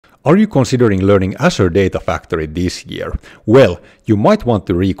Are you considering learning Azure Data Factory this year? Well, you might want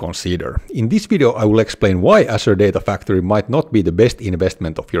to reconsider. In this video I will explain why Azure Data Factory might not be the best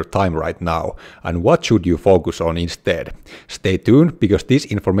investment of your time right now, and what should you focus on instead. Stay tuned, because this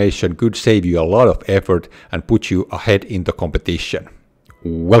information could save you a lot of effort and put you ahead in the competition.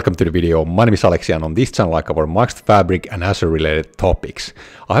 Welcome to the video. My name is Aleksi, and on this channel I cover Microsoft Fabric and Azure related topics.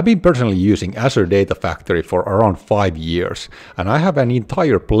 I have been personally using Azure Data Factory for around 5 years, and I have an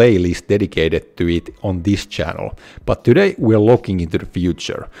entire playlist dedicated to it on this channel. But today we're looking into the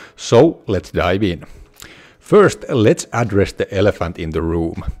future, so let's dive in. First, let's address the elephant in the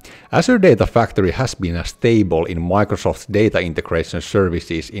room. Azure Data Factory has been a staple in Microsoft's data integration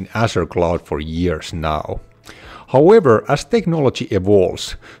services in Azure Cloud for years now. However, as technology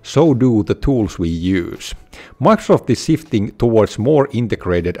evolves, so do the tools we use. Microsoft is shifting towards more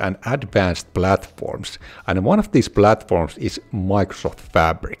integrated and advanced platforms, and one of these platforms is Microsoft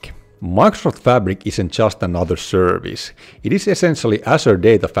Fabric. Microsoft Fabric isn't just another service. It is essentially Azure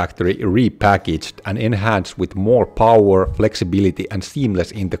Data Factory repackaged and enhanced with more power, flexibility, and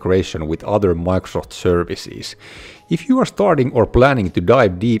seamless integration with other Microsoft services. If you are starting or planning to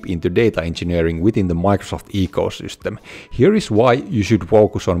dive deep into data engineering within the Microsoft ecosystem, here is why you should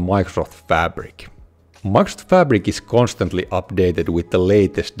focus on Microsoft Fabric. Microsoft Fabric is constantly updated with the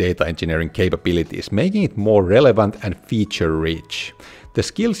latest data engineering capabilities, making it more relevant and feature-rich. The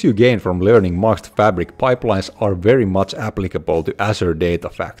skills you gain from learning Microsoft Fabric pipelines are very much applicable to Azure Data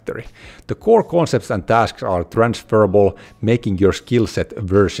Factory. The core concepts and tasks are transferable, making your skill set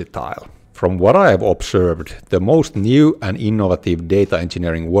versatile. From what I have observed, the most new and innovative data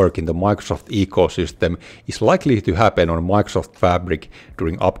engineering work in the Microsoft ecosystem is likely to happen on Microsoft Fabric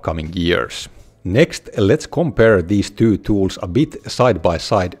during upcoming years. Next, let's compare these two tools a bit side by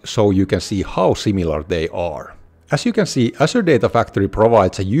side so you can see how similar they are. As you can see, Azure Data Factory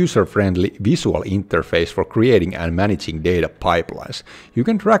provides a user-friendly visual interface for creating and managing data pipelines. You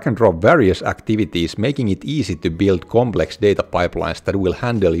can drag and drop various activities, making it easy to build complex data pipelines that will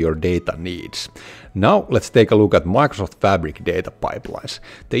handle your data needs. Now let's take a look at Microsoft Fabric data pipelines.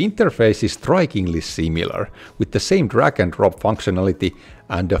 The interface is strikingly similar, with the same drag and drop functionality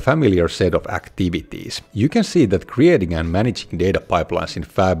and a familiar set of activities. You can see that creating and managing data pipelines in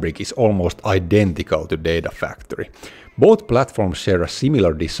Fabric is almost identical to Data Factory. Both platforms share a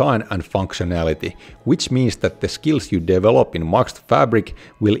similar design and functionality, which means that the skills you develop in Microsoft Fabric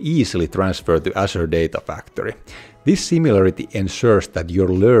will easily transfer to Azure Data Factory. This similarity ensures that your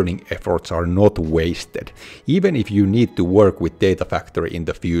learning efforts are not wasted, even if you need to work with Data Factory in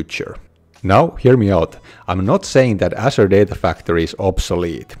the future. Now, hear me out. I'm not saying that Azure Data Factory is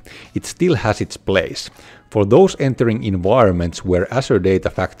obsolete. It still has its place. For those entering environments where Azure Data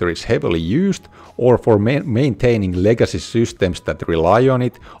Factory is heavily used, or for maintaining legacy systems that rely on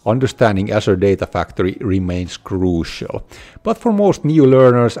it, understanding Azure Data Factory remains crucial. But for most new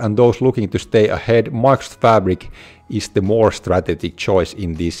learners and those looking to stay ahead, Microsoft Fabric is the more strategic choice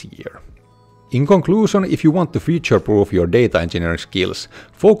in this year. In conclusion, if you want to future-proof your data engineering skills,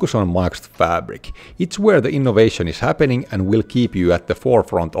 focus on Microsoft Fabric. It's where the innovation is happening and will keep you at the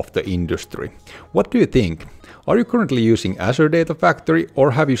forefront of the industry. What do you think? Are you currently using Azure Data Factory,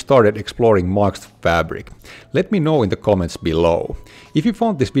 or have you started exploring Microsoft Fabric? Let me know in the comments below. If you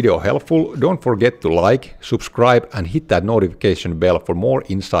found this video helpful, don't forget to like, subscribe, and hit that notification bell for more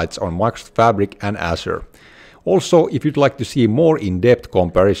insights on Microsoft Fabric and Azure. Also, if you'd like to see more in-depth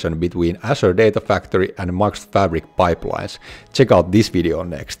comparison between Azure Data Factory and Microsoft Fabric pipelines, check out this video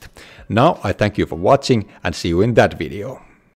next. Now I thank you for watching and see you in that video.